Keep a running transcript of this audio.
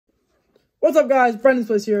What's up, guys? Brendan's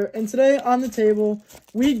Place here, and today on the table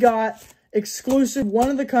we got exclusive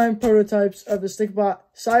one-of-the-kind prototypes of the Stikbot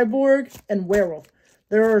Cyborg and Werewolf.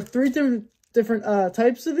 There are three different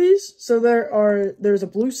types of these. So there's a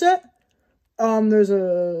blue set, there's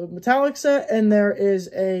a metallic set, and there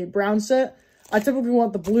is a brown set. I typically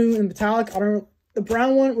want the blue and metallic. The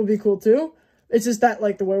brown one would be cool too. It's just that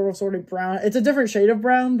like the werewolf's already brown. It's a different shade of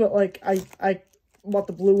brown, but like I want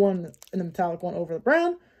the blue one and the metallic one over the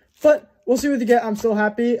brown. But we'll see what you get. I'm still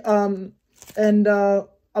happy. And I'll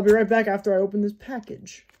be right back after I open this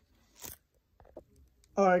package.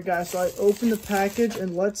 Alright guys, so I opened the package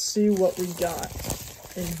and let's see what we got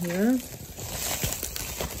in here.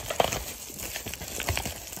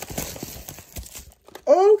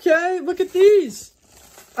 Okay, look at these.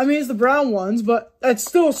 I mean, it's the brown ones, but that's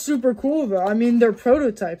still super cool though. I mean, they're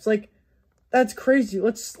prototypes. Like, that's crazy.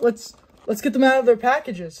 Let's get them out of their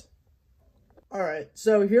packages. Alright,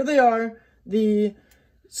 so here they are, the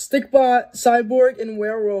Stikbot Cyborg and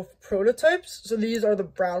Werewolf prototypes. So these are the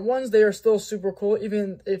brown ones. They are still super cool,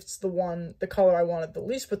 even if it's the color I wanted the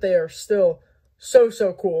least, but they are still so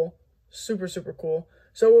cool. Super cool.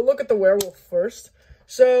 So we'll look at the werewolf first.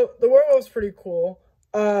 So the werewolf's pretty cool.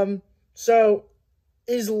 So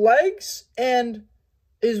his legs and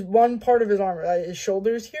is one part of his armor, his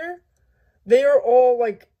shoulders here, they are all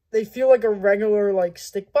like, they feel like a regular like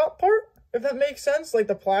Stikbot part, if that makes sense, like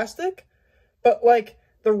the plastic. But like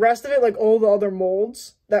the rest of it, like all the other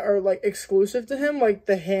molds that are like exclusive to him, like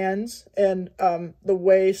the hands and the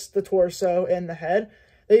waist, the torso, and the head,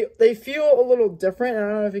 they feel a little different. I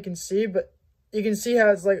don't know if you can see, but you can see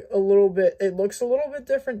how it's like a little bit, it looks a little bit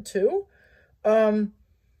different too.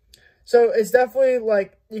 So it's definitely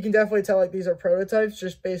like, you can definitely tell like these are prototypes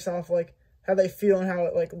just based off like how they feel and how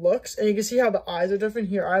it like looks. And you can see how the eyes are different.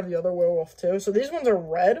 Here I have the other werewolf too. So these ones are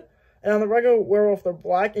red, and on the regular werewolf they're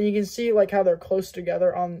black. And you can see like how they're close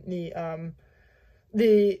together on the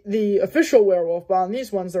official werewolf, but on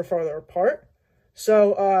these ones they're farther apart.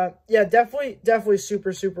 So yeah, definitely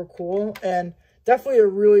super cool, and definitely a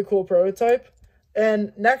really cool prototype.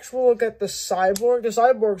 And next we'll look at the Cyborg. The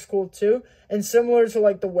Cyborg's cool too, and similar to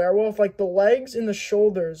like the werewolf, like the legs and the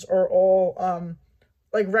shoulders are all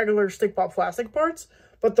like regular Stikbot plastic parts,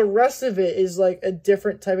 but the rest of it is like a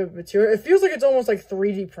different type of material. It feels like it's almost like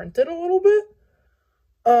 3D printed a little bit.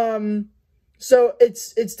 So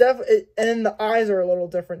it's definitely, and then the eyes are a little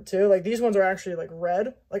different too. Like these ones are actually like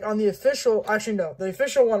red. Like on the official, actually no, the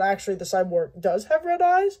official one, actually the Cyborg does have red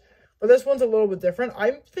eyes, but this one's a little bit different.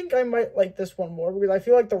 I think I might like this one more because I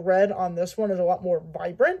feel like the red on this one is a lot more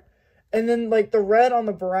vibrant. And then like the red on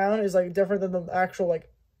the brown is like different than the actual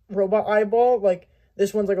like robot eyeball. Like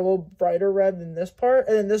this one's like a little brighter red than this part.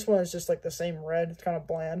 And then this one is just like the same red. It's kind of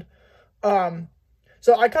bland.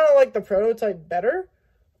 So I kind of like the prototype better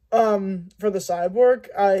for the Cyborg.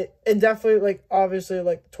 And definitely like obviously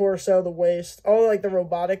like torso, the waist, all like the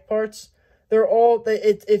robotic parts. They're all,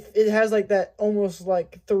 it has like that almost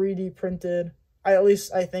like 3D printed, at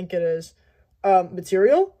least I think it is,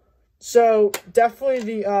 material. So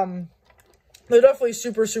definitely they're definitely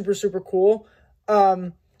super cool.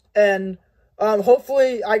 And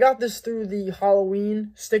hopefully I got this through the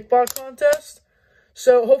Halloween Stikbot contest.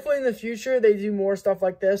 So hopefully in the future they do more stuff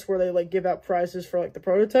like this where they like give out prizes for like the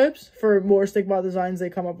prototypes for more Stikbot designs they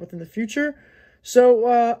come up with in the future. So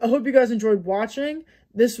I hope you guys enjoyed watching.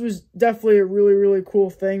 This was definitely a really cool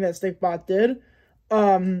thing that Stikbot did.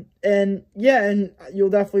 And yeah, and you'll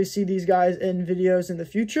definitely see these guys in videos in the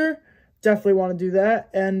future. Definitely want to do that.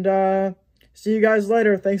 And see you guys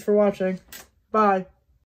later. Thanks for watching. Bye.